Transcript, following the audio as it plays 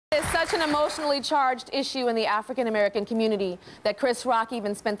such an emotionally charged issue in the African-American community that Chris Rock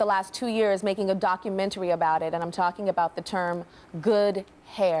even spent the last 2 years making a documentary about it, and I'm talking about the term good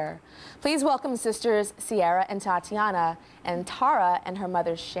hair. Please welcome sisters Sierra and Tatiana, and Tara and her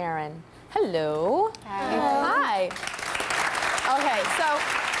mother Sharon. Hello. Hi. Hi. Okay, so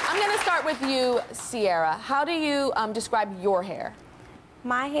I'm going to start with you, Sierra. How do you describe your hair?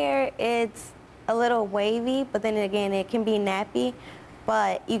 My hair, it's a little wavy, but then again, it can be nappy.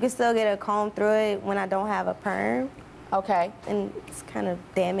 But you can still get a comb through it when I don't have a perm. Okay. And it's kind of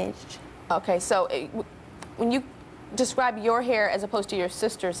damaged. Okay, so when you describe your hair as opposed to your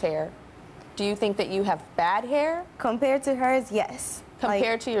sister's hair, do you think that you have bad hair? Compared to hers, yes.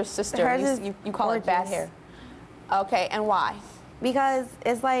 Compared to your sister, you call it bad hair. Okay, and why? Because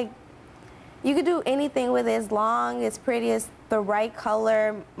it's like, you could do anything with it as long, as pretty, as the right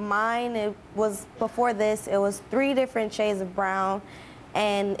color. Mine, it was, before this, it was 3 different shades of brown.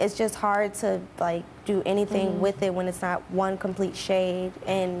 And it's just hard to like do anything with it when it's not one complete shade.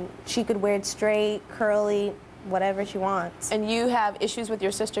 And she could wear it straight, curly, whatever she wants. And you have issues with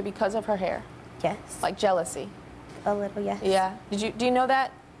your sister because of her hair? Yes. Like jealousy? A little, yes. Yeah. Do you know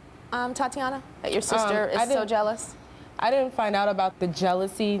that, Tatiana? That your sister is so jealous? I didn't find out about the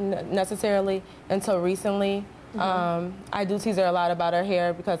jealousy necessarily until recently. I do tease her a lot about her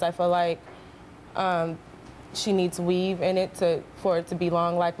hair because I feel like she needs weave in it for it to be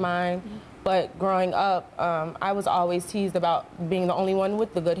long like mine. But growing up, I was always teased about being the only one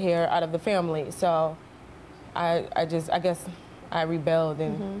with the good hair out of the family. So I guess I rebelled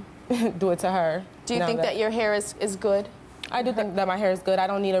and do it to her. Do you think that your hair is good? I do think that my hair is good. I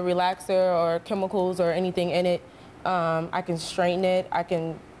don't need a relaxer or chemicals or anything in it. I can straighten it. I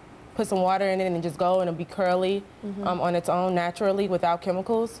can put some water in it and just go, and it'll be curly on its own naturally without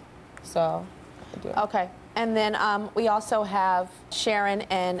chemicals. So I do it. Okay. And then we also have Sharon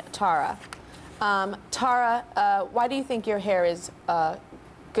and Tara. Tara, why do you think your hair is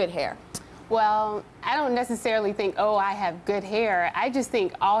good hair? Well, I don't necessarily think, oh, I have good hair. I just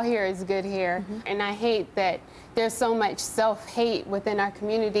think all hair is good hair. And I hate that there's so much self-hate within our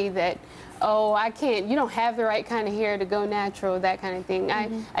community that, oh, I can't, you don't have the right kind of hair to go natural, that kind of thing.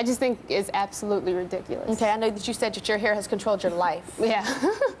 I just think it's absolutely ridiculous. Okay, I know that you said that your hair has controlled your life. Yeah.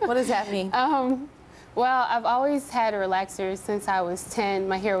 What does that mean? Well, I've always had a relaxer since I was 10.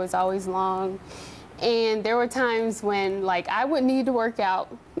 My hair was always long. And there were times when, like, I would need to work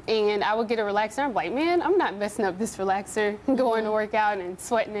out, and I would get a relaxer. I'm like, man, I'm not messing up this relaxer, going to work out and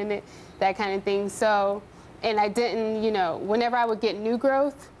sweating in it, that kind of thing. So, and I didn't, you know, whenever I would get new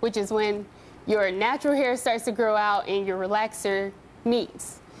growth, which is when your natural hair starts to grow out and your relaxer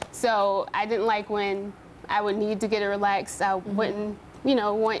meets. So I didn't like when I would need to get a relax. I wouldn't, you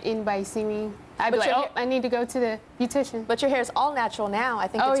know, want anybody to see me. I'd be like, oh, I need to go to the beautician. But your hair is all natural now. I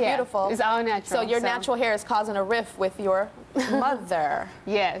think it's beautiful. It's all natural. So your natural hair is causing a rift with your mother.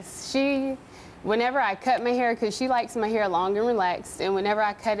 Yes. Whenever I cut my hair, because she likes my hair long and relaxed, and whenever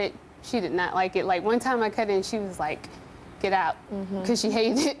I cut it, she did not like it. Like one time I cut it and she was like, get out, because she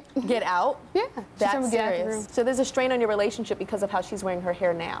hated it. Get out? Yeah. That's serious. So there's a strain on your relationship because of how she's wearing her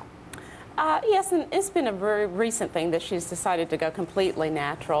hair now. Yes, and it's been a very recent thing that she's decided to go completely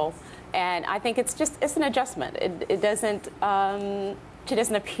natural. And I think it's an adjustment. It doesn't, she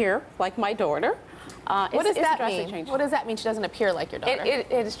doesn't appear like my daughter. What does that mean? What does that mean she doesn't appear like your daughter?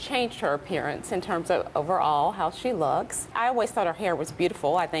 It has changed her appearance in terms of overall how she looks. I always thought her hair was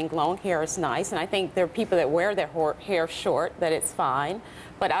beautiful. I think long hair is nice, and I think there are people that wear their hair short, that it's fine.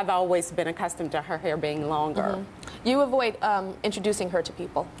 But I've always been accustomed to her hair being longer. You avoid introducing her to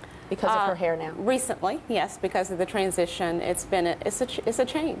people because of her hair now? Recently, yes, because of the transition. It's a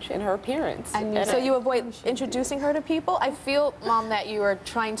change in her appearance. So you avoid introducing her to people? I feel, Mom, that you are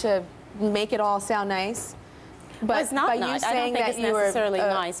trying to make it all sound nice. But well, it's not nice. I don't think it's necessarily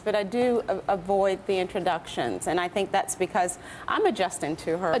nice, but I do avoid the introductions, and I think that's because I'm adjusting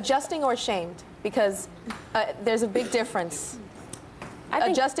to her. Adjusting or ashamed? Because there's a big difference.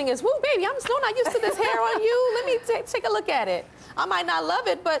 Adjusting is, whoo, baby, I'm still not used to this hair on you. Let me take a look at it. I might not love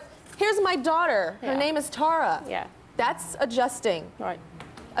it, but here's my daughter. Her name is Tara. Yeah. That's adjusting. Right.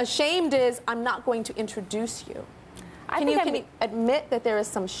 Ashamed is, I'm not going to introduce you. Can you admit that there is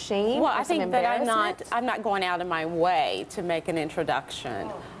some shame? Well, I think that I'm not going out of my way to make an introduction.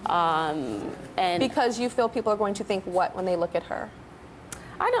 And because you feel people are going to think what when they look at her?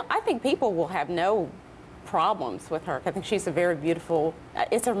 I think people will have no problems with her. I think she's a very beautiful,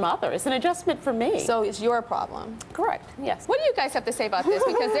 it's her mother. It's an adjustment for me. So it's your problem? Correct, yes. What do you guys have to say about this?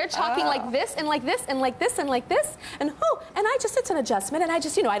 Because they're talking like this and like this and like this and like this. And it's an adjustment, and I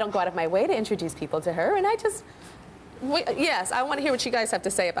just, I don't go out of my way to introduce people to her, and Yes, I want to hear what you guys have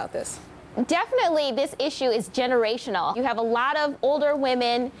to say about this. Definitely, this issue is generational. You have a lot of older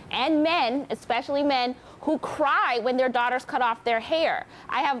women and men, especially men, who cry when their daughters cut off their hair.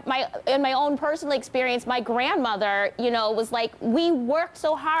 I have in my own personal experience, my grandmother, you know, was like, we worked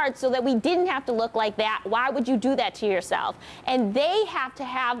so hard so that we didn't have to look like that. Why would you do that to yourself? And they have to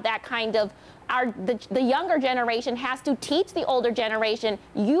have that kind of, the younger generation has to teach the older generation,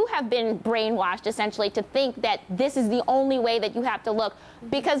 you have been brainwashed essentially to think that this is the only way that you have to look.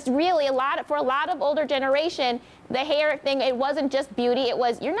 Because really, for a lot of older generation, the hair thing, it wasn't just beauty, it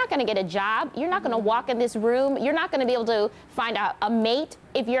was, you're not gonna get a job, you're not gonna walk in this room, you're not gonna be able to find a mate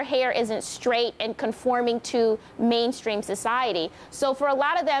if your hair isn't straight and conforming to mainstream society. So for a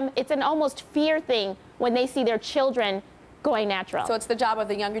lot of them, it's an almost fear thing when they see their children going natural. So it's the job of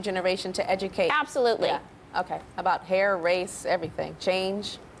the younger generation to educate. Absolutely. Yeah. Okay. About hair, race, everything.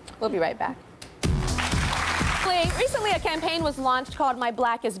 Change. We'll be right back. Recently, a campaign was launched called My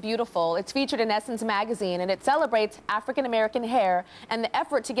Black is Beautiful. It's featured in Essence magazine, and it celebrates African-American hair and the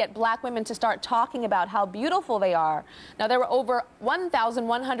effort to get black women to start talking about how beautiful they are. Now, there were over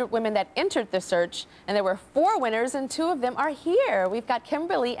 1,100 women that entered the search, and there were 4 winners, and 2 of them are here. We've got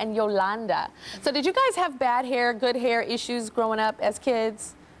Kimberly and Yolanda. So did you guys have bad hair, good hair issues growing up as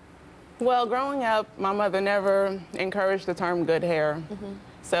kids? Well, growing up, my mother never encouraged the term good hair.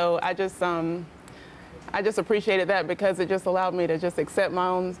 So I just appreciated that because it just allowed me to just accept my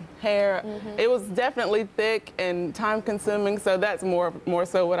own hair. It was definitely thick and time-consuming, so that's more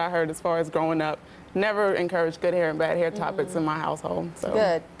so what I heard as far as growing up. Never encouraged good hair and bad hair topics in my household. So.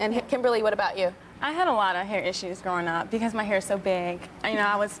 Good. And Kimberly, what about you? I had a lot of hair issues growing up because my hair is so big. You know,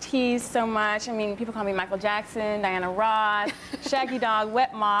 I was teased so much. I mean, people call me Michael Jackson, Diana Ross, Shaggy Dog,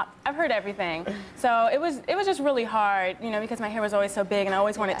 Wet Mop. I've heard everything. So it was just really hard, you know, because my hair was always so big and I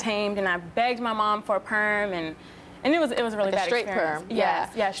always wanted tamed, and I begged my mom for a perm, and it was a really bad straight experience. perm.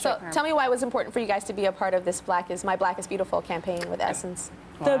 Yes, yeah, straight perm. So tell me why it was important for you guys to be a part of this My Black is Beautiful campaign with Essence.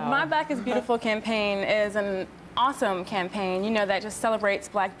 The My Black is Beautiful campaign is an awesome campaign, you know, that just celebrates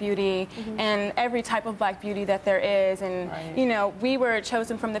black beauty and every type of black beauty that there is. And, you know, we were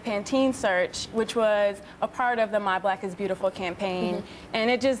chosen from the Pantene search, which was a part of the My Black is Beautiful campaign. And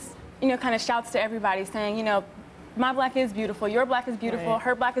it just, you know, kind of shouts to everybody saying, you know, my black is beautiful, your black is beautiful,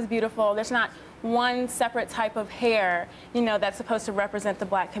 her black is beautiful. There's not one separate type of hair, you know, that's supposed to represent the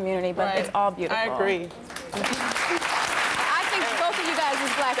black community, but it's all beautiful. I agree. Both of you guys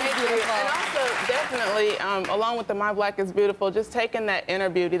is Black is Beautiful. And also, definitely, along with the My Black is Beautiful, just taking that inner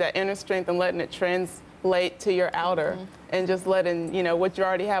beauty, that inner strength, and letting it translate to your outer, and just letting, you know, what you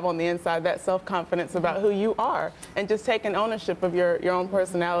already have on the inside, that self-confidence about who you are, and just taking ownership of your own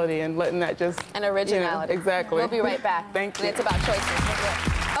personality and letting that just... And originality. You know, exactly. We'll be right back. Thank you. And it's about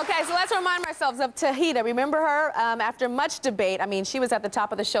choices. Okay, so let's remind ourselves of Tahita. Remember her? After much debate, I mean, she was at the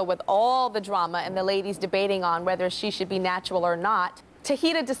top of the show with all the drama and the ladies debating on whether she should be natural or not.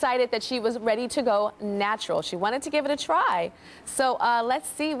 Tahita decided that she was ready to go natural. She wanted to give it a try. So let's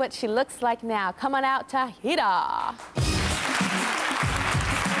see what she looks like now. Come on out, Tahita.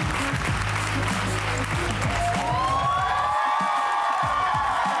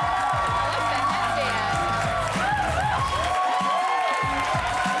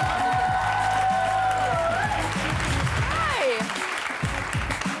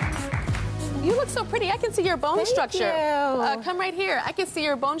 You look so pretty. I can see your bone structure. Come right here. I can see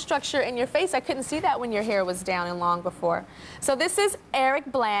your bone structure in your face. I couldn't see that when your hair was down and long before. So this is Eric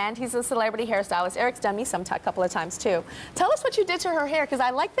Bland. He's a celebrity hairstylist. Eric's done me a couple of times too. Tell us what you did to her hair, because I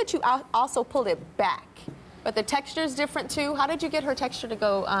like that you also pulled it back. But the texture is different too. How did you get her texture to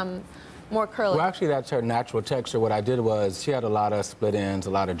go more curly? Well, actually, that's her natural texture. What I did was she had a lot of split ends,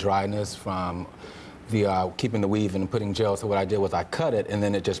 a lot of dryness from the keeping the weave and putting gel. So what I did was I cut it, and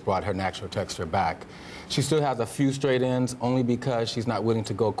then it just brought her natural texture back. She still has a few straight ends, only because she's not willing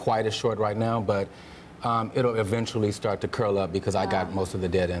to go quite as short right now, but it'll eventually start to curl up because I got most of the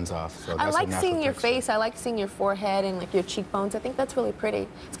dead ends off. So I that's like seeing your texture. face. I like seeing your forehead and like your cheekbones. I think that's really pretty.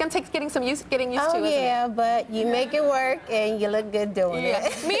 It's gonna take getting used to, isn't it? But you make it work and you look good doing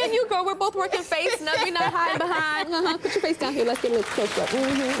it. Me and you, girl, we're both working face. No, we're not hiding behind. Put your face down here. Let's get a little close up.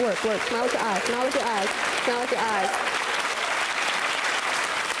 Work. Smile with your eyes. Smile with your eyes. Smile with your eyes.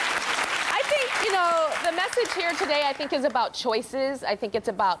 I think, you know, the message here today, I think, is about choices. I think it's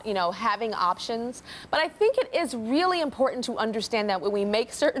about, you know, having options. But I think it is really important to understand that when we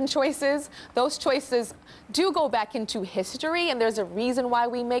make certain choices, those choices do go back into history, and there's a reason why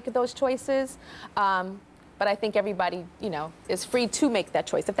we make those choices. but I think everybody, you know, is free to make that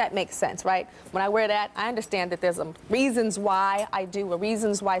choice, if that makes sense, right? When I wear that, I understand that there's reasons why I do, or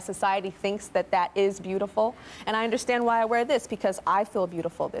reasons why society thinks that that is beautiful, and I understand why I wear this, because I feel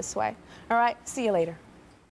beautiful this way. All right, see you later.